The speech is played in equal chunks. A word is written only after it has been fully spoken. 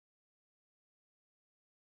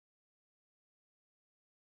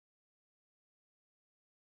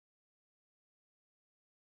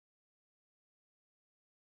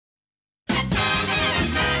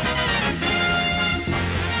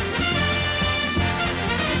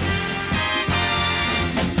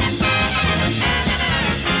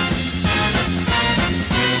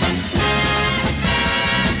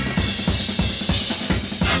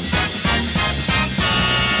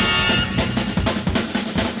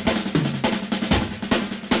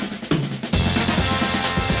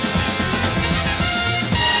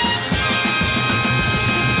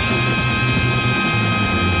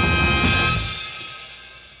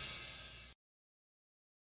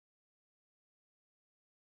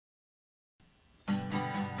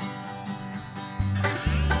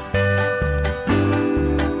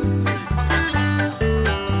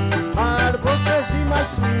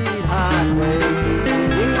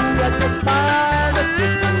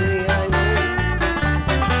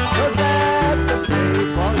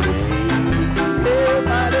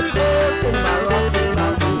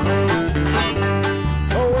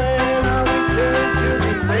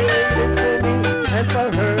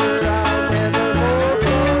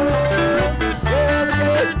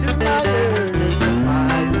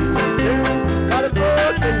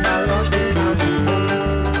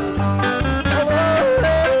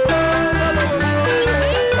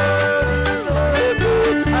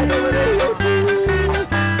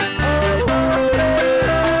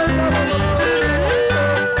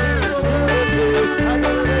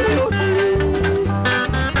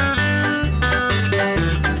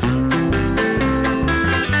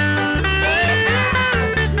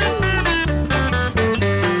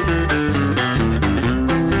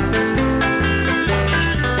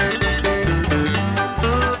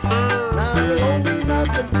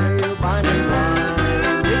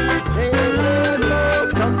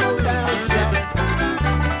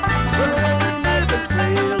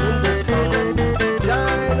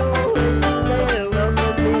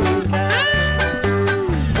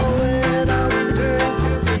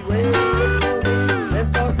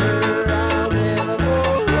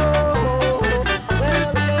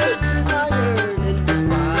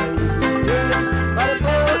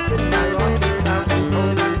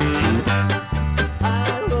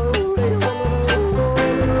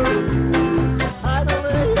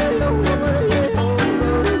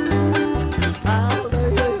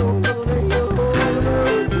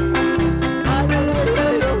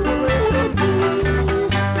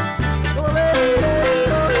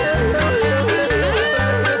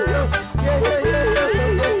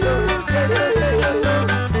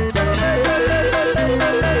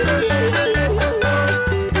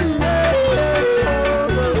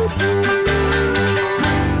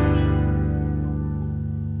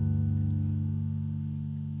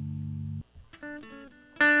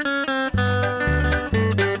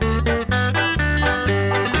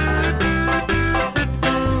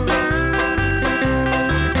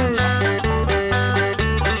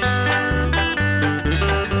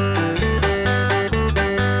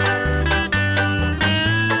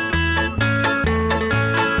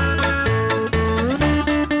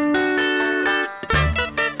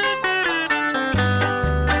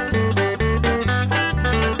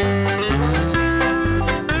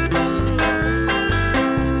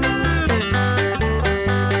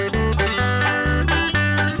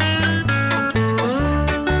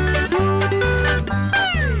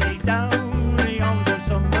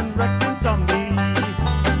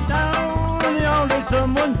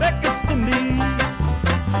someone beckons to me.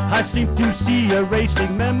 I seem to see a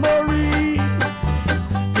racing memory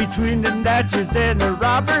between the Natchez and the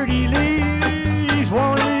Robert E. Lees.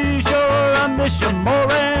 Swanee Shore, I miss you more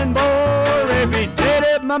and more every day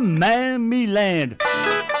that my mammy land.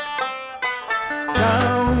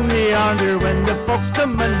 Down yonder when the folks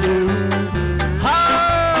come anew,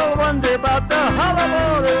 I wonder about the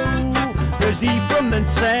hullabaloo. There's Ephraim and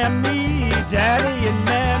Sammy, Daddy and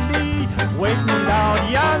Mammy, waiting out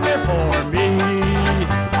yonder for me.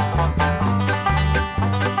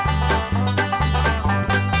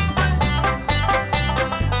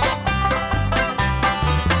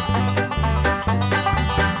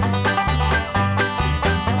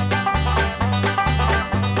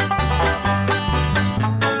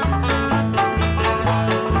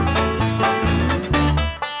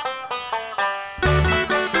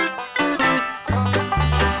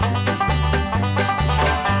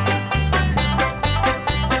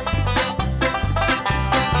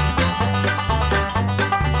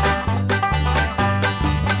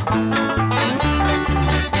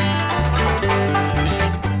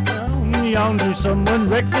 Someone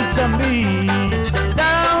reckons to me.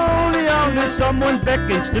 Down yonder someone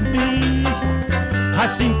beckons to me. I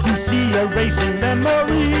seem to see a racing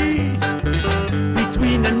memory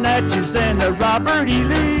between the Natchez and the Robert E.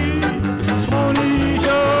 Lee. Swanee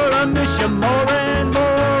Shore, I miss you more and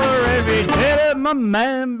more every day that my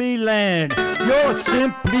mammy land. You're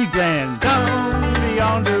simply grand. Down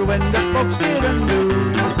yonder when the folks get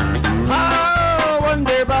anew, I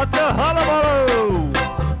wonder about the hullabaloo.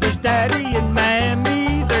 There's Daddy and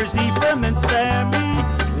Mammy, there's Ephraim and Sammy,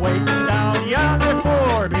 waiting down yonder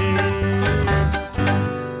for me.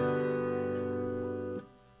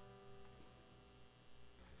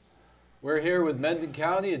 We're here with Mendon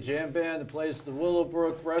County, a jam band that plays at the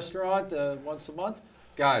Willowbrook restaurant once a month.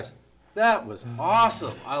 Guys, that was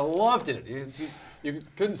awesome. I loved it. You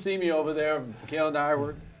couldn't see me over there. Mikhail and I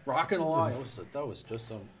were rocking along. That was just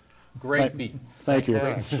some great beat. Thank you.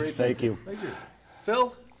 Great Thank you. Thank you.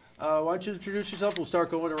 Phil? Why don't you introduce yourself? We'll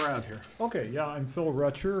start going around here. Okay, yeah, I'm Phil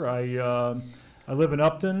Rutcher. I live in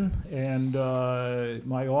Upton, and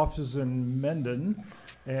my office is in Mendon,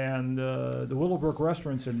 and the Willowbrook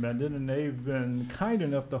restaurant's in Mendon, and they've been kind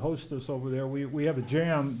enough to host us over there. We have a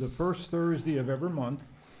jam the first Thursday of every month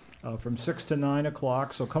from 6 to 9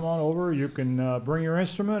 o'clock, so come on over. You can bring your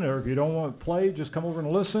instrument, or if you don't want to play, just come over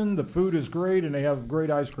and listen. The food is great, and they have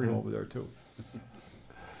great ice cream over there, too.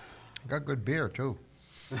 Got good beer, too.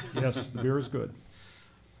 Yes, the beer is good.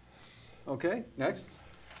 Okay, next.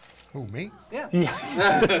 Who, me? Yeah.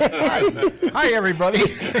 Hi, everybody.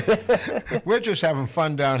 We're just having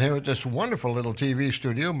fun down here at this wonderful little TV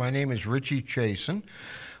studio. My name is Richie Chasen.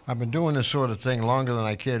 I've been doing this sort of thing longer than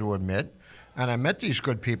I care to admit. And I met these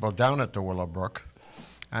good people down at the Willowbrook.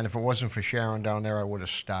 And if it wasn't for Sharon down there, I would have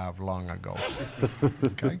starved long ago.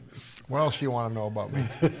 Okay? What else do you want to know about me?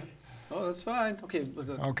 Oh, that's fine. Okay.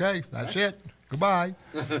 Okay, that's it. Goodbye.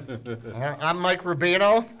 I'm Mike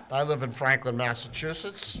Rubino. I live in Franklin,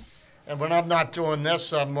 Massachusetts. And when I'm not doing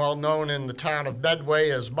this, I'm well known in the town of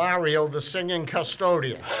Medway as Mario, the singing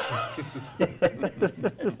custodian.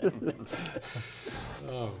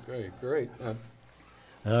 Oh, great.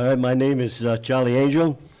 All right, my name is Charlie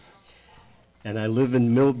Angel, and I live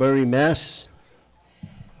in Millbury, Mass.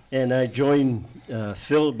 And I joined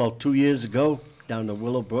Phil about 2 years ago down to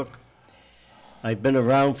Willowbrook. I've been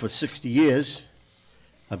around for 60 years.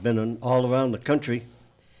 I've been all around the country,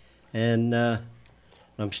 and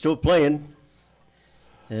I'm still playing,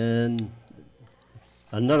 and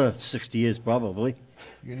another 60 years probably.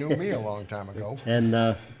 You knew me a long time ago. And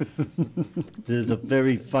there's a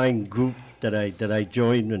very fine group that I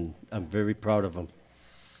joined, and I'm very proud of them.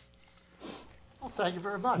 Well, thank you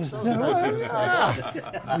very much. That was nice of you to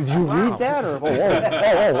say. Did you read that? Or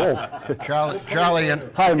Charlie and...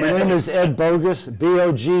 Hi, my name is Ed Bogus,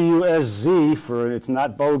 B-O-G-U-S-Z, for it's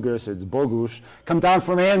not bogus, it's bogus. Come down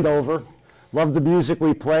from Andover. Love the music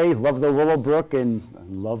we play, love the Willowbrook, and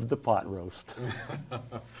love the pot roast.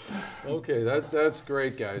 Okay, that's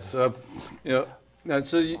great, guys. Now,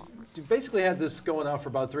 so you basically had this going on for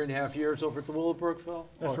about 3.5 years over at the Willowbrook, Phil?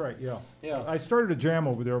 That's right, yeah. Yeah. I started a jam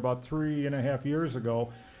over there about 3.5 years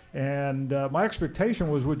ago, and my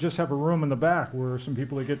expectation was we'd just have a room in the back where some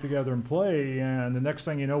people would get together and play, and the next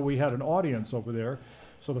thing you know, we had an audience over there.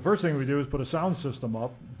 So the first thing we do is put a sound system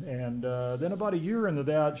up, and then about a year into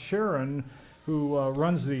that, Sharon, who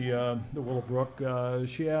runs the Willowbrook,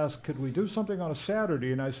 she asked, could we do something on a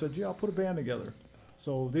Saturday? And I said, yeah, I'll put a band together.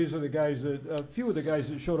 So these are the guys that, a few of the guys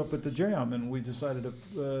that showed up at the jam, and we decided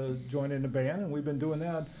to join in the band, and we've been doing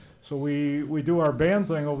that So we do our band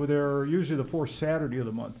thing over there usually the fourth Saturday of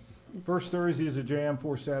the month. First Thursday is a jam,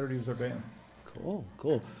 fourth Saturday is our band. Cool,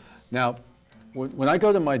 cool. Now, when I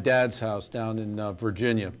go to my dad's house down in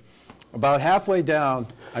Virginia, about halfway down,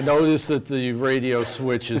 I notice that the radio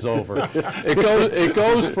switch is over. It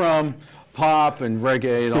goes from pop and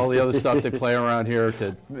reggae and all the other stuff they play around here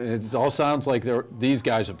to, it all sounds like these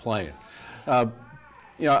guys are playing. You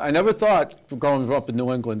know, I never thought, growing up in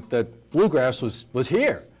New England, that bluegrass was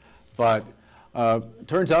here, but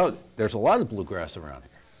turns out there's a lot of bluegrass around here.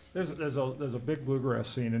 There's a big bluegrass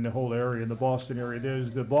scene in the whole area, in the Boston area.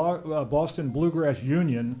 There's the Boston Bluegrass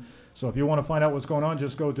Union. So if you want to find out what's going on,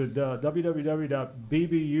 just go to www.bbu.org.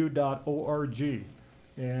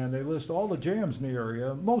 And they list all the jams in the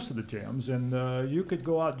area, most of the jams. And you could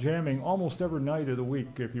go out jamming almost every night of the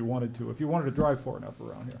week if you wanted to drive far enough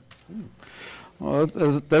around here. Well,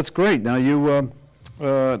 that's great. Now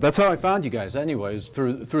that's how I found you guys anyways,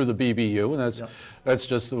 through the BBU, and that's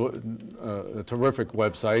just a terrific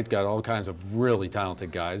website, got all kinds of really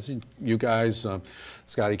talented guys. You guys,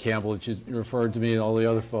 Scotty Campbell, that you referred to me, and all the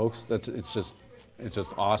other folks, it's just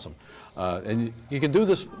awesome. And you can do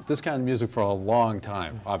this kind of music for a long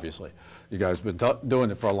time, obviously. You guys have been doing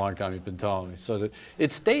it for a long time, you've been telling me, so that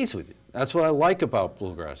it stays with you. That's what I like about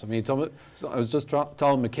bluegrass. I mean, I was just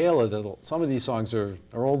telling Michaela that some of these songs are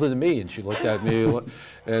older than me, and she looked at me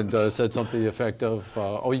and said something to the effect of,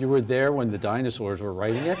 oh, you were there when the dinosaurs were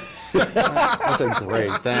writing it? I said,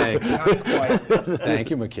 great, thanks. Not quite. Thank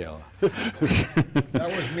you, Michaela.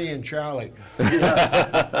 That was me and Charlie.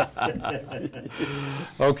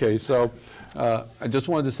 Okay, so I just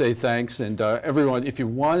wanted to say thanks, and everyone, if you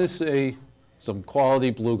want to say some quality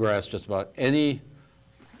bluegrass, just about any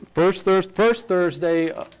first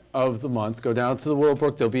Thursday of the month, go down to the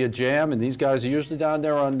Willowbrook. There'll be a jam, and these guys are usually down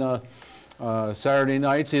there on Saturday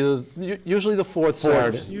nights, usually the fourth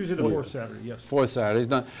Saturday. Usually the fourth Saturday, yes. Fourth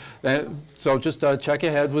Saturday. So just check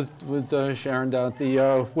ahead with Sharon down at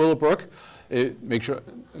the Willowbrook. Make sure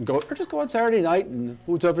just go on Saturday night, and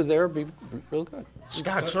who's ever there, be real good.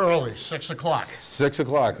 Starts early, 6 o'clock. 6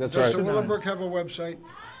 o'clock. That's right. Does the Willowbrook have a website,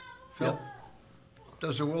 Phil?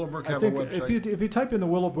 Does the Willowbrook have a website? If you type in the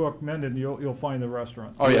Willowbrook Mendon, you'll find the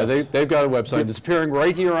restaurant. Oh yeah, they've got a website. It's appearing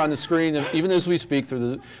right here on the screen, even as we speak through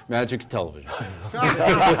the magic of television.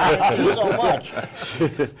 Thank you so much.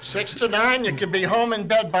 6 to 9, you can be home in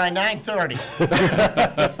bed by 9:30.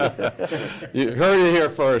 You heard it here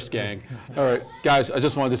first, gang. All right, guys, I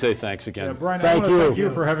just wanted to say thanks again. Yeah, Brian, Thank you. thank you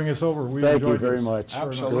for having us over. We Thank you enjoyed very this. much.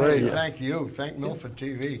 Absolutely. Great. Thank you. Thank Milford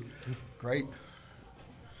TV. Great.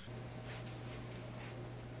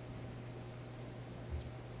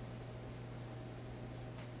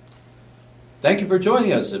 Thank you for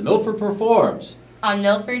joining us at Milford Performs. On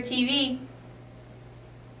Milford TV.